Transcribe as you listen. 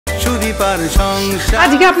সুদীপার সংসার।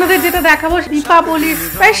 আজকে আপনাদের যেটা দেখাবো Deepavali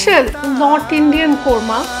special north Indian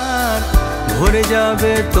korma. ভরে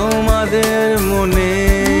যাবে তোমাদের মনে।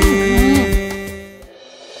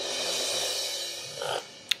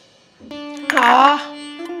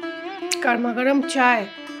 গরমা গরম চায়,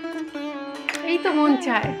 এই তো মন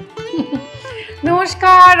চায়।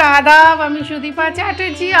 নমস্কার, আদাব, আমি সুদীপা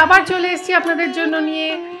চ্যাটার্জি আবার চলে এসেছি আপনাদের জন্য নিয়ে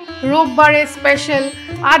রোববারের স্পেশাল,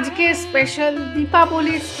 আজকে special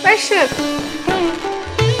Deepavali special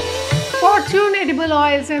Fortune edible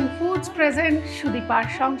oils and foods present সুদীপার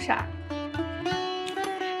সংসার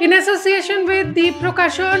in association with Deep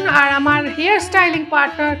Prokashon আর আমার hair styling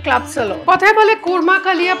partner club Cello. কথায় বলে কোরমা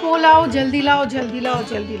কালিয়া পোলাও জলদি লাও জলদি লাও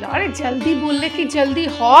জলদি লাও। আরে জলদি বললে কি জলদি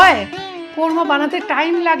হয়? কোরমা বানাতে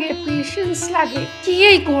টাইম লাগে, পেশেন্স লাগে। কি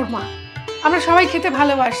এই কোরমা আমরা সবাই খেতে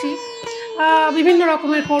ভালোবাসি। বিভিন্ন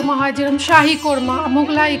রকমের কোরমা হয়, যেরকম শাহি কোরমা,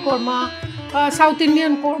 মোগলাই কোরমা, সাউথ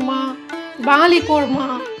ইন্ডিয়ান কোরমা, বাঙালি কোরমা।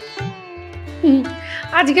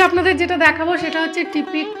 আজকে আপনাদের যেটা দেখাবো সেটা হচ্ছে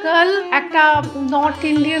টিপিক্যাল একটা নর্থ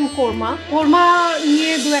ইন্ডিয়ান কোরমা। কোরমা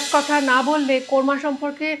নিয়ে দু এক কথা না বললে, কোরমা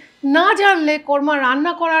সম্পর্কে না জানলে কোরমা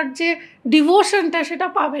রান্না করার যে ডিভোশনটা সেটা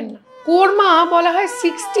পাবেন না। কোরমা বলা হয়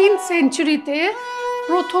 16th সেঞ্চুরিতে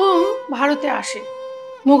প্রথম ভারতে আসে,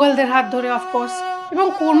 মুঘলদের হাত ধরে অফকোর্স। এবং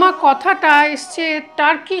কোরমা কথাটা এসছে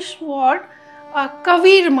টার্কিশ ওয়ার্ড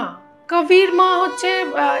কবিরমা। কবিরমা হচ্ছে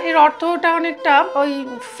এর অর্থটা অনেকটা ওই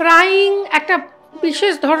ফ্রাইং একটা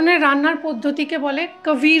বিশেষ ধরনের রান্নার পদ্ধতিকে বলে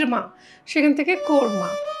কবিরমা, সেখান থেকে কোরমা।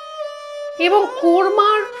 এবং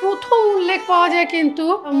কোরমার প্রথম উল্লেখ পাওয়া যায় কিন্তু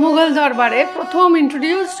মুঘল দরবারে, প্রথম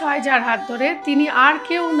ইন্ট্রোডিউসড হয় যার হাত ধরে, তিনি আর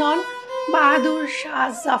কেউ নন বাহাদুর শাহ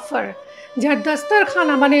জাফর, যার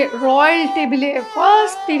দস্তরখানা মানে রয়্যাল টেবিলে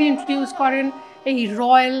ফার্স্ট তিনি ইন্ট্রোডিউস করেন এই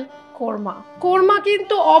রয়্যাল কোরমা। কোরমা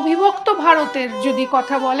কিন্তু অবিভক্ত ভারতের যদি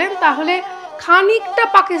কথা বলেন তাহলে খানিকটা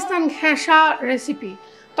পাকিস্তান ঘেঁষা রেসিপি।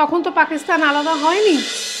 তখন তো পাকিস্তান আলাদা হয়নি।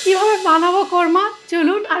 কীভাবে বানাবো কোরমা,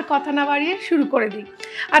 চলুন আর কথা না বাড়িয়ে শুরু করে দিই।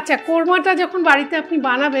 আচ্ছা, কোরমাটা যখন বাড়িতে আপনি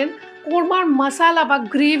বানাবেন, কোরমার মশালা বা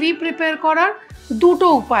গ্রেভি প্রিপেয়ার করার দুটো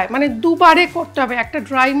উপায়, মানে দুবারে করতে হবে, একটা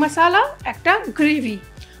ড্রাই মশালা, একটা গ্রেভি।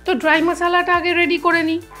 তো ড্রাই মশালাটা আগে রেডি করে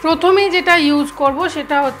নিই। প্রথমেই যেটা ইউজ করব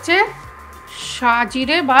সেটা হচ্ছে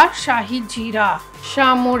শাহজিরে বা শাহি জিরা,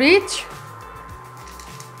 শামরিচ,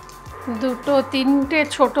 দুটো তিনটে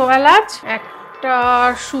ছোটো এলাচ, একটা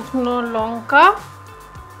শুকনো লঙ্কা,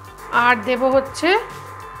 আর দেব হচ্ছে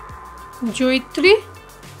জয়িত্রী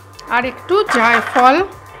আর একটু জায়ফল।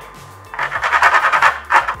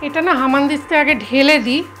 এটা না হামানদিস্তে আগে ঢেলে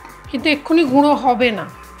দিই, কিন্তু এক্ষুনি গুঁড়ো হবে না,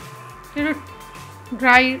 একটু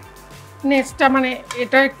ড্রাইনেসটা মানে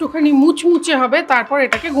এটা একটুখানি মুচমুচে হবে, তারপর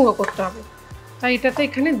এটাকে গুঁড়ো করতে হবে। তাই এটাতে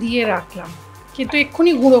এখানে দিয়ে রাখলাম, কিন্তু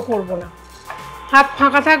এক্ষুনি গুঁড়ো করব না, হাত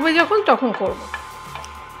ফাঁকা থাকবে যখন তখন করব।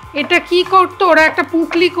 এটা কি করতো, ওরা একটা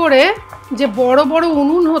পুঁটলি করে যে বড় বড়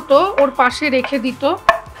উনুন হতো ওর পাশে রেখে দিত,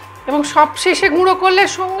 এবং সব শেষে গুঁড়ো করলে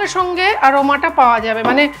সঙ্গে সঙ্গে আরোমাটা পাওয়া যাবে।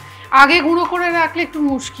 মানে আগে গুঁড়ো করে রাখলে একটু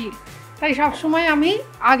মুশকিল, তাই সবসময় আমি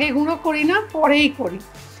আগে গুঁড়ো করি না, পরেই করি।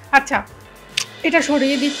 আচ্ছা, এটা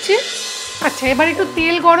সরিয়ে দিচ্ছি। আচ্ছা, এবার একটু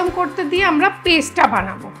তেল গরম করতে দিয়ে আমরা পেস্টটা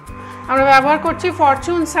বানাবো। আমরা ব্যবহার করছি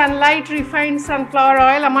Fortune Sunlight refined sunflower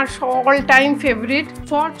oil, আমার all time favourite.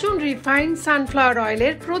 Fortune refined sunflower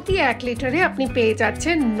অয়েলের প্রতি 1 লিটারে আপনি পেয়ে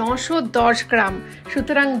যাচ্ছেন 910 গ্রাম,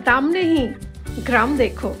 সুতরাং দাম নেই গ্রাম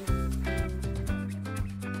দেখো।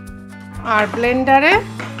 আর ব্লেন্ডারে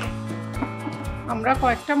আমরা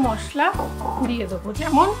কয়েকটা মশলা দিয়ে দেবো,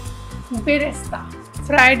 যেমন বেরেস্তা,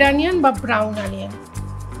 ফ্রাইড অনিয়ন বা ব্রাউন অনিয়ন।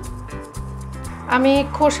 আমি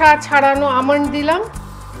খোসা ছাড়ানো আমন্ড দিলাম,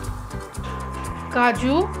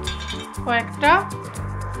 কাজু, কয়েকটা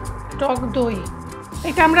টক দই।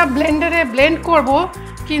 এটা আমরা ব্লেন্ডারে ব্লেন্ড করব,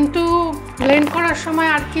 কিন্তু ব্লেন্ড করার সময়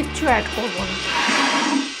আর কিচ্ছু অ্যাড করব না।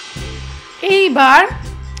 এইবার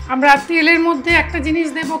আমরা তেলের মধ্যে একটা জিনিস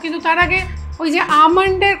দেব, কিন্তু তার আগে ওই যে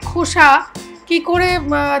আমন্ডের খোসা কি করে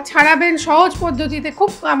ছাড়াবেন সহজ পদ্ধতিতে,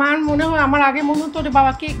 খুব আমার মনে হয়, আমার আগে মনে হতো রে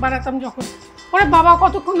বাবা, কেক বানাতাম যখন, ওরে বাবা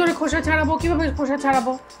কতক্ষণ ধরে খোসা ছাড়াবো, কীভাবে খোসা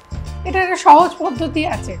ছাড়াবো। এটা একটা সহজ পদ্ধতি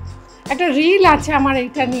আছে, একটা রিল আছে আমার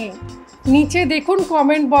এইটা নিয়ে, নিচে দেখুন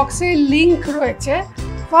কমেন্ট বক্সে লিঙ্ক রয়েছে।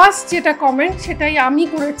 ফার্স্ট যেটা কমেন্ট সেটাই আমি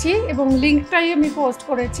করেছি এবং লিঙ্কটাই আমি পোস্ট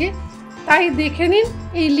করেছি, তাই দেখে নিন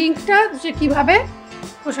এই লিঙ্কটা যে কীভাবে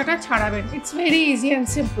খোসাটা ছাড়াবেন। It's very easy and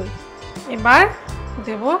simple. এবার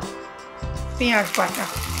দেব পেঁয়াজ বাটা।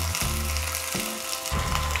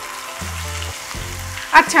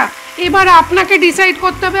 আচ্ছা, এবার আপনাকে ডিসাইড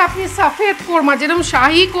করতে হবে, আপনি সফেদ কোরমা, যেরকম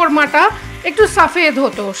শাহি কোরমাটা একটু সফেদ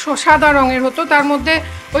হতো, সাদা রঙের হতো, তার মধ্যে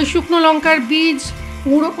ওই শুকনো লঙ্কার বীজ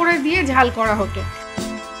গুঁড়ো করে দিয়ে ঝাল করা হতো।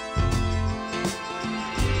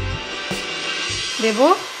 দেব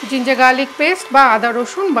জিঞ্জার গার্লিক পেস্ট বা আদা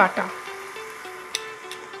রসুন বাটা।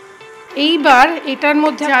 এইবার এটার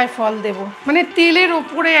মধ্যে জায়ফল দেব, মানে তেলের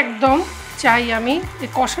ওপরে একদম চাই আমি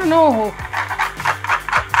কষানো হোক।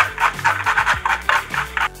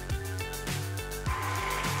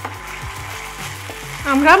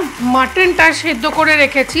 আমরা মাটনটা সেদ্ধ করে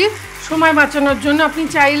রেখেছি সময় বাঁচানোর জন্য, আপনি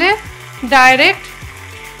চাইলে ডাইরেক্ট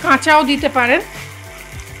কাঁচাও দিতে পারেন।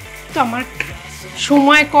 তো আমার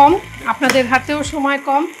সময় কম, আপনাদের হাতেও সময়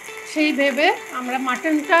কম, সেই ভেবে আমরা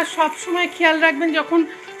মাটনটা সব সময় খেয়াল রাখবেন যখন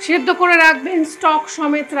সেদ্ধ করে রাখবেন স্টক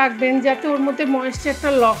সমেত রাখবেন যাতে ওর মধ্যে ময়েশ্চারটা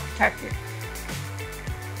লক থাকে।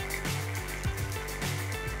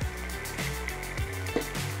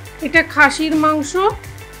 এটা খাসির মাংস,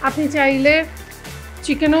 আপনি চাইলে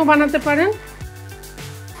চিকেনও বানাতে পারেন।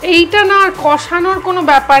 এইটা না আর কষানোর কোনো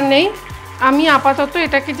ব্যাপার নেই, আমি আপাতত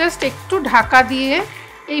এটাকে জাস্ট একটু ঢাকা দিয়ে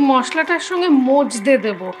এই মশলাটার সঙ্গে মজতে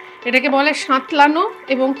দেব। এটাকে বলে সাঁতলানো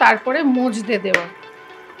এবং তারপরে মজতে দেওয়া।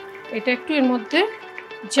 এটা একটু এর মধ্যে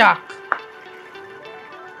যাক,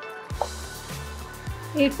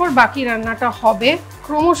 এরপর বাকি রান্নাটা হবে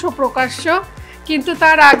ক্রমশ প্রকাশ্য। কিন্তু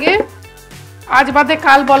তার আগে আজ বাদে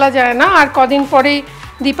কাল বলা যায় না, আর কদিন পরেই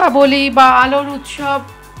দীপাবলি বা আলোর উৎসব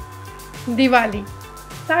দিওয়ালি,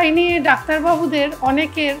 তাই নিয়ে ডাক্তারবাবুদের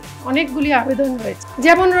অনেকগুলি আবেদন রয়েছে।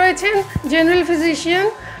 যেমন রয়েছেন general physician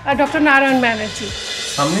doctor Narayan Banerjee.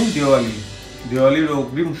 সামনেই দিওয়ালির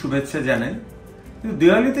অগ্রিম শুভেচ্ছা জানাই। কিন্তু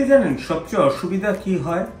দিওয়ালিতে জানেন সবচেয়ে অসুবিধা কি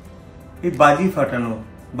হয়? এই বাজি ফাটানো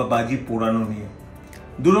বা বাজি পোড়ানো নিয়ে।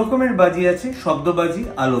 দু রকমের বাজি আছে, শব্দবাজি,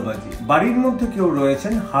 আলোবাজি। বাড়ির মধ্যে কেউ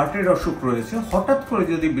রয়েছেন, হার্টের অসুখ রয়েছে, হঠাৎ করে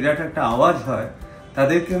যদি বিরাট একটা আওয়াজ হয়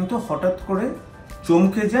তাদের কিন্তু হঠাৎ করে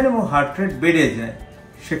চমকে যান এবং হার্ট রেট বেড়ে যায়।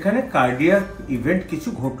 সেখানে কার্ডিয়াক ইভেন্ট কিছু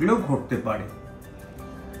ঘটলেও ঘটতে পারে।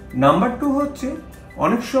 নাম্বার 2 হচ্ছে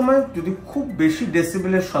অনেক সময় যদি খুব বেশি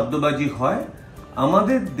ডেসিবেলের শব্দবাজি হয়,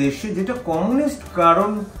 আমাদের দেশে যেটা কমনেস্ট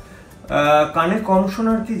কারণ কানে কম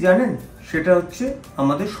শোনার কি জানেন? সেটা হচ্ছে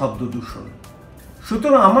আমাদের শব্দ দূষণ।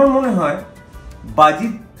 সুতরাং আমার মনে হয় বাজি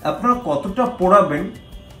আপনারা কতটা পোড়াবেন,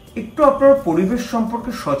 একটু আপনার পরিবেশ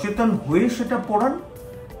সম্পর্কে সচেতন হয়ে সেটা পোড়ান,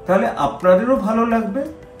 তাহলে আপনাদেরও ভালো লাগবে,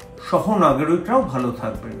 সহনাগরিকরাও ভালো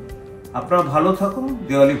থাকবেন। আপনারা ভালো থাকুন,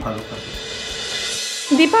 দিওয়ালি ভালো থাকুন।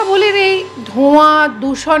 দীপাবলির এই ধোঁয়া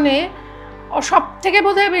দূষণে সব থেকে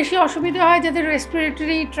বোধহয় বেশি অসুবিধা হয় যাদের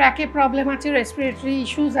রেসপিরেটরি ট্র্যাকে প্রবলেম আছে, রেসপিরেটরি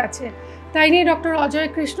ইস্যুস আছে। তাই নিয়ে ডক্টর অজয়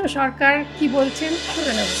কৃষ্ণ সরকার কি বলছেন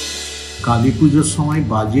শুনে নেব। কালী পুজোর সময়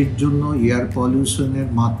বাজির জন্য এয়ার পলিউশনের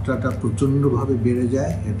মাত্রাটা প্রচণ্ডভাবে বেড়ে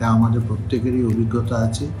যায়, এটা আমাদের প্রত্যেকেরই অভিজ্ঞতা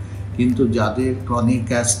আছে। কিন্তু যাদের ক্রনিক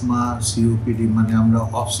অ্যাসমা, সিওপিডি মানে আমরা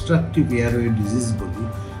অবস্ট্রাকটিভ এয়ারওয়ে ডিজিজ বলি,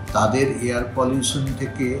 তাদের এয়ার পলিউশন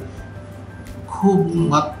থেকে খুব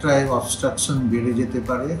মাত্রায় অবস্ট্রাকশন বেড়ে যেতে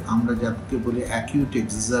পারে, আমরা যাকে বলি অ্যাকিউট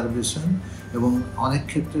এক্সারবেশন, এবং অনেক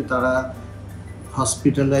ক্ষেত্রে তারা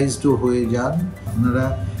হসপিটালাইজডও হয়ে যান। আপনারা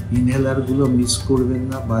ইনহেলারগুলো মিস করবেন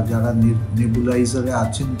না, বা যারা নেবুলাইজারে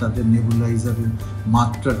আছেন তাদের নেবুলাইজারের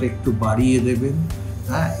মাত্রাটা একটু বাড়িয়ে দেবেন।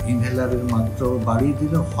 হ্যাঁ, ইনহেলারের মাত্রাও বাড়িয়ে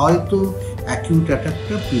দিলে হয়তো অ্যাকিউট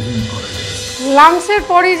অ্যাটাকটা প্রিভেন্ট করা যায়। লাংসের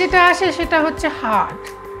পরে যেটা আসে সেটা হচ্ছে হার্ট।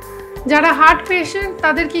 যারা হার্ট পেশেন্ট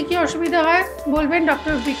তাদের কি কি অসুবিধা হয় বলবেন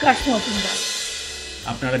ডক্টর বিকাশ মজুমদার।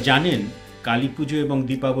 আপনারা জানেন কালী পুজো এবং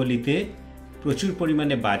দীপাবলিতে প্রচুর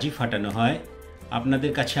পরিমাণে বাজি ফাটানো হয়।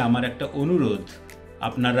 আপনাদের কাছে আমার একটা অনুরোধ,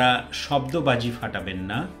 আপনারা শব্দবাজি ফাটাবেন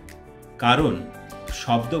না, কারণ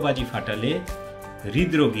শব্দবাজি ফাটালে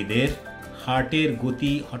হৃদরোগীদের হার্টের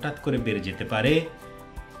গতি হঠাৎ করে বেড়ে যেতে পারে,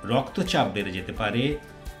 রক্তচাপ বেড়ে যেতে পারে,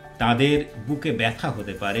 তাদের বুকে ব্যথা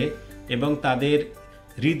হতে পারে এবং তাদের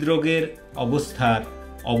হৃদরোগের অবস্থার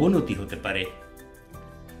অবনতি হতে পারে।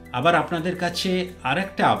 আবার আপনাদের কাছে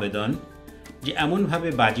আরেকটা আবেদন যে এমনভাবে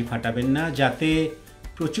বাজি ফাটাবেন না যাতে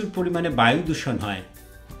প্রচুর পরিমাণে বায়ু দূষণ হয়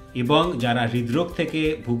এবং যারা হৃদরোগ থেকে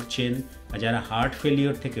ভুগছেন বা যারা হার্ট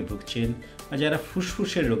ফেলিওর থেকে ভুগছেন বা যারা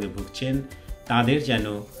ফুসফুসের রোগে ভুগছেন তাদের যেন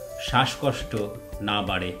শ্বাসকষ্ট না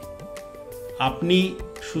বাড়ে। আপনি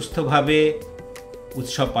সুস্থভাবে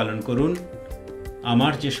উৎসব পালন করুন।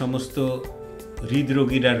 আমার যে সমস্ত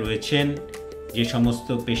হৃদরোগীরা রয়েছেন, যে সমস্ত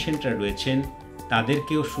পেশেন্টরা রয়েছেন,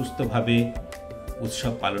 তাদেরকেও সুস্থভাবে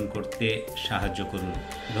উৎসব পালন করতে সাহায্য করুন।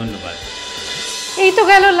 ধন্যবাদ। এই তো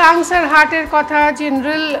গেল লাংস আর হার্টের কথা,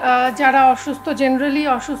 যারা অসুস্থ, জেনারেলি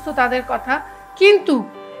অসুস্থ তাদের কথা। কিন্তু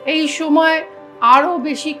এই সময় আরও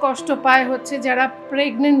বেশি কষ্ট পায় হচ্ছে যারা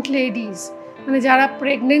প্রেগনেন্ট লেডিজ, মানে যারা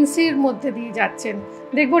প্রেগনেন্সির মধ্যে দিয়ে যাচ্ছেন।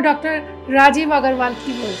 দেখবো ডক্টর রাজীব আগরওয়াল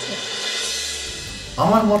কি বলছে।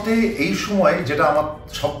 আমার মতে এই সময় যেটা আমার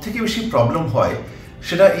সব থেকে বেশি প্রবলেম হয়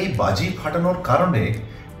সেটা এই বাজি ফাটানোর কারণে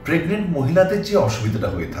প্রেগনেন্ট মহিলাদের যে অসুবিধাটা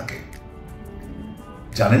হয়ে থাকে।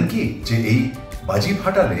 জানেন কি যে এই বাজি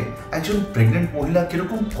ফাটালে একজন প্রেগনেন্ট মহিলা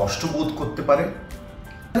কিরকম কষ্ট বোধ করতে পারে?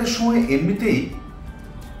 এর সময় এমনিতেই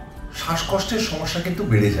শ্বাসকষ্টের সমস্যা কিন্তু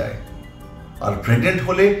বেড়ে যায়, আর প্রেগনেন্ট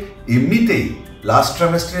হলে এমনিতেই লাস্ট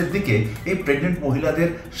ট্রাইমেস্টারের দিকে এই প্রেগনেন্ট মহিলাদের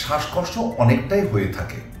শ্বাসকষ্ট অনেকটাই হয়ে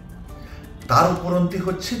থাকে। তার উপরন্তি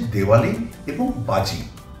হচ্ছে দেওয়ালি এবং বাজি,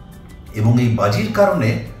 এবং এই বাজির কারণে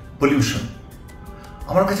পলিউশন।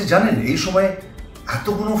 আমার কাছে জানেন এই সময়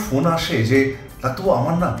এতগুলো ফোন আসে যে ডাক্তারবাবু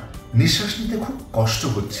আমার না নিঃশ্বাস নিতে খুব কষ্ট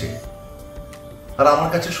হচ্ছে, আর আমার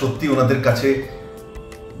কাছে সত্যি ওনাদের কাছে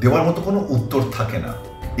দেওয়ার মতো কোনো উত্তর থাকে না।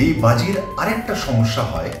 এই বাজির আরেকটা সমস্যা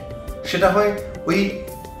হয়, সেটা হয় ওই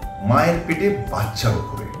মায়ের পেটে বাচ্চার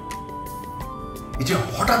উপরে। এই যে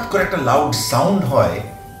হঠাৎ করে একটা লাউড সাউন্ড হয়,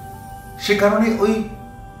 সে কারণে ওই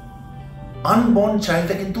আনবর্ন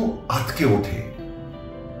চাইল্ডটা কিন্তু আটকে ওঠে,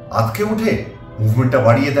 মুভমেন্টটা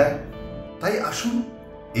বাড়িয়ে দেয়। তাই আসুন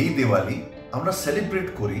এই দিওয়ালি আমরা সেলিব্রেট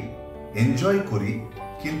করি, এনজয় করি,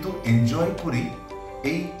 কিন্তু এনজয় করি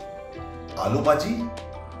এই আলোবাজি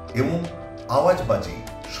এবং আওয়াজবাজি,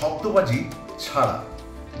 শব্দবাজি ছাড়া,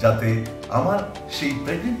 যাতে আমার সেই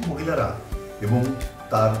প্রেগনেন্ট মহিলারা এবং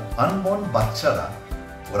তার আনবর্ন বাচ্চারা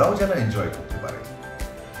ওরাও যেন এনজয় করতে পারে।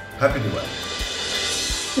 হ্যাপি দিওয়ালি।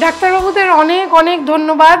 ডাক্তারবাবুদের অনেক অনেক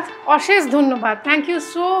ধন্যবাদ, অশেষ ধন্যবাদ, থ্যাংক ইউ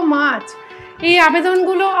সো মাচ। এই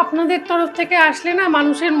আবেদনগুলো আপনাদের তরফ থেকে আসলে না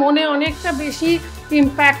মানুষের মনে অনেকটা বেশি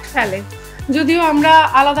ইম্প্যাক্ট ফেলে। যদিও আমরা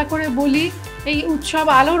আলাদা করে বলি এই উৎসব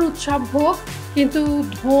আলোর উৎসব হোক, কিন্তু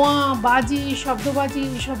ধোঁয়া, বাজি, শব্দবাজি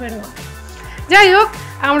এসবের নয়। যাই হোক,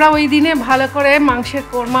 আমরা ওই দিনে ভালো করে মাংসের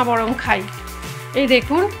কোরমা বরং খাই। এই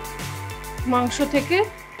দেখুন, মাংস থেকে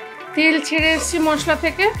তেল ছেড়ে এসছে, মশলা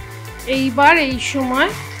থেকে। এইবার এই সময়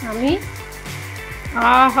আমি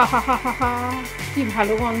কি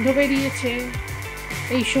ভালো গন্ধ বেরিয়েছে।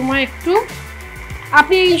 এই সময়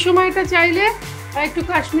আপনি এই সময়টা চাইলে একটু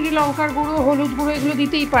কাশ্মীরি লঙ্কার গুঁড়ো, হলুদ গুঁড়ো এগুলো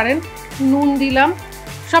দিতেই পারেন। নুন দিলাম,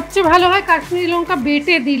 সবচেয়ে ভালো হয় কাশ্মীরি লঙ্কা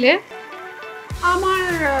বেটে দিলে। আমার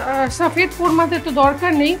সফেদ কোরমাতে তো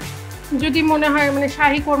দরকার নেই, যদি মনে হয় মানে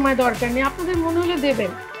শাহি কোরমায় দরকার নেই, আপনাদের মনে হলে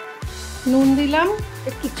দেবেন। নুন দিলাম,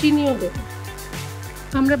 একটু চিনিও দেবেন।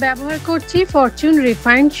 আমরা ব্যবহার করছি ফরচুন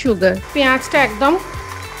রিফাইন্ড সুগার। পেঁয়াজটা একদম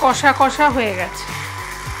কষা কষা হয়ে গেছে,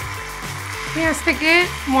 পেঁয়াজ থেকে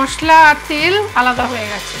মশলা আর তেল আলাদা হয়ে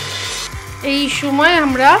গেছে। এই সময়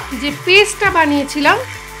আমরা যে পেস্টটা বানিয়েছিলাম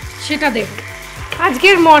সেটা দেব।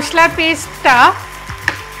 আজকের মশলার পেস্টটা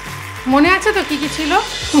মনে আছে তো কি কি ছিল?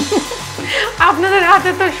 আপনাদের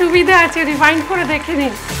হাতে তো সুবিধা আছে, রিফাইন্ড করে দেখে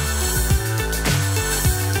নিন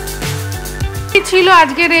কি ছিল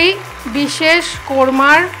আজকের এই বিশেষ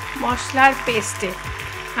কোরমার মশলার পেস্টে।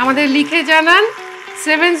 আমাদের লিখে জানান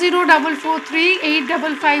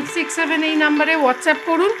 7044385567 এই নাম্বারে হোয়াটসঅ্যাপ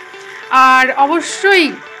করুন। আর অবশ্যই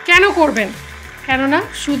কেন করবেন, কেননা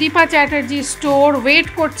সুদীপা চ্যাটার্জি স্টোর ওয়েট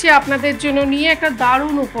করছে আপনাদের জন্য নিয়ে একটা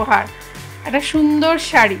দারুণ উপহার, একটা সুন্দর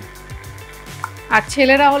শাড়ি, আর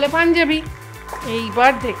ছেলেরা হলে পাঞ্জাবি।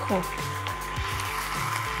 এইবার দেখো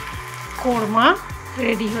কোরমা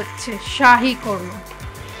রেডি হচ্ছে, শাহি কোরমা।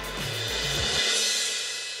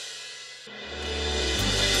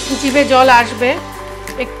 জিভে জল আসবে,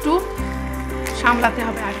 একটু সামলাতে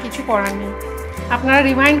হবে, আর কিছু করার নেই। আপনারা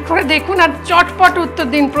রিমাইন্ড করে দেখুন আর চটপট উত্তর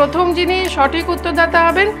দিন। প্রথম যিনি সঠিক উত্তরদাতা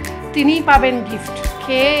হবেন তিনিই পাবেন গিফট।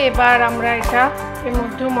 খেয়ে এবার আমরা এটা, এর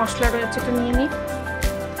মধ্যেও মশলা রয়েছে, এটা নিয়ে নিই।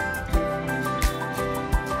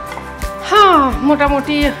 হ্যাঁ,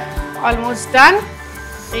 মোটামুটি অলমোস্ট ডান।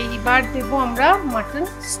 এইবার দেবো আমরা মাটন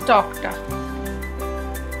স্টকটা।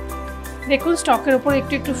 দেখুন স্টকের উপর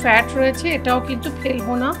একটু একটু ফ্যাট রয়েছে, এটাও কিন্তু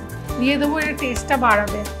ফেলবো না, দিয়ে দেবো, এর টেস্টটা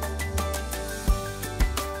বাড়াবে।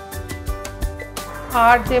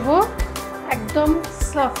 আর দেব একদম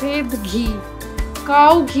সফেদ ঘি,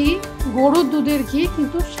 কাউ ঘি, গরুর দুধের ঘি,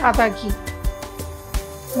 কিন্তু সাদা ঘি,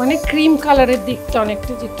 মানে ক্রিম কালারের দিকটা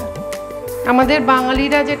অনেকটা, যেটা আমাদের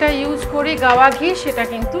বাঙালিরা যেটা ইউজ করি গাওয়া ঘি, সেটা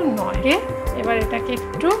কিন্তু নয়। এবার এটাকে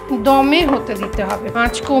একটু দমে হতে দিতে হবে,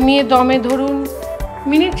 আঁচ কমিয়ে দমে ধরুন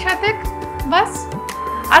মিনিট 7। বাস।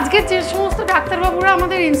 আজকের যে সমস্ত ডাক্তারবাবুরা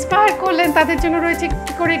আমাদের ইন্সপায়ার করলেন তাদের জন্য রয়েছে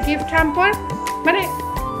একটি করে গিফট হ্যাম্পার, মানে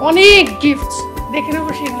অনেক গিফট। দেখে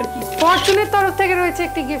নেবো সেগুলো কি। ফরচুনের তরফ থেকে রয়েছে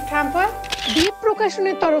একটি গিফট হ্যাম্পার, দীপ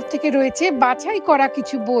প্রকাশনের তরফ থেকে রয়েছে বাছাই করা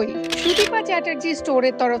কিছু বই, সুদীপা চ্যাটার্জি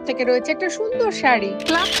স্টোরের তরফ থেকে রয়েছে একটা সুন্দর শাড়ি,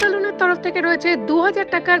 ক্লাব সেলুনের তরফ থেকে রয়েছে 2000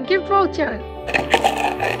 টাকার গিফট ভাউচার।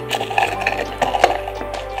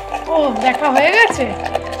 ও, দেখা হয়ে গেছে।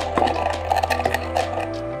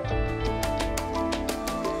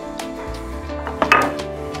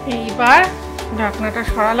 এইবার ঢাকনাটা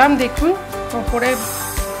সরালাম, দেখুন ওপরে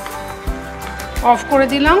অফ করে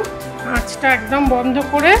দিলাম, আঁচটা একদম বন্ধ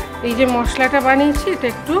করে এই যে মশলাটা বানিয়েছি এটা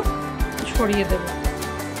একটু ছড়িয়ে দেব।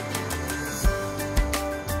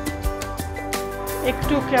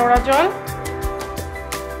 একটু কেওড়া জল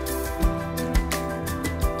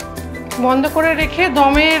বন্ধ করে রেখে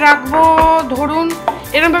দমে রাখবো। ধরুন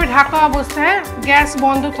এরকমভাবে ঢাকা অবস্থায়, গ্যাস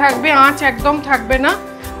বন্ধ থাকবে, আঁচ একদম থাকবে না,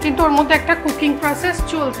 কিন্তু ওর মধ্যে একটা কুকিং প্রসেস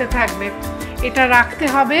চলতে থাকবে। এটা রাখতে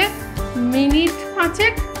হবে মিনিট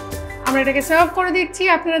 5। আমরা এটাকে সার্ভ করে দিচ্ছি,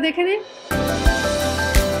 আপনারা দেখে নিন।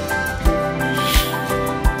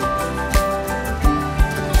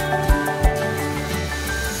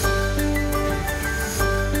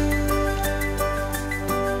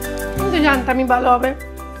 কিন্তু জানতামই ভালো হবে,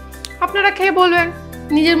 আপনারা খেয়ে বলবেন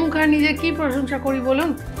নিজের মুখে আর নিজে কি প্রশংসা করি বলুন।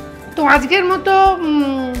 তো আজকের মতো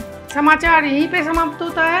সমাচার এই পে সমাপ্ত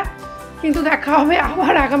হতা है, কিন্তু দেখা হবে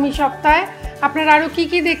আবার আগামী সপ্তাহে। আপনারা আরও কী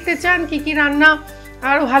কী দেখতে চান, কী কী রান্না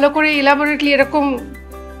আরও ভালো করে ইলাবোরেটলি এরকম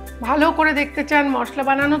ভালো করে দেখতে চান, মশলা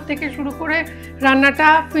বানানোর থেকে শুরু করে রান্নাটা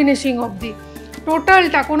ফিনিশিং অবধি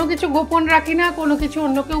টোটালটা, কোনো কিছু গোপন রাখি না, কোনো কিছু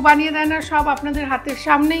অন্য কেউ বানিয়ে দেয় না, সব আপনাদের হাতের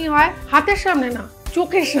সামনেই হয়। হাতের সামনে না,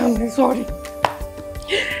 চোখের সামনে, সরি।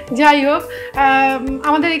 যাই হোক,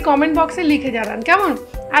 আমাদের এই কমেন্ট বক্সে লিখে জানান কেমন।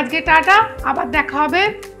 আজকে টাটা, আবার দেখা হবে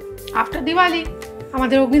আফটার দিওয়ালি।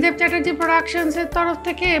 আমাদের অগ্নিদেব চ্যাটার্জি প্রোডাকশনসের তরফ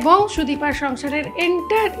থেকে এবং সুদীপার সংসারের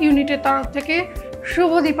এন্টায়ার ইউনিটের তরফ থেকে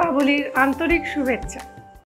শুভ দীপাবলির আন্তরিক শুভেচ্ছা।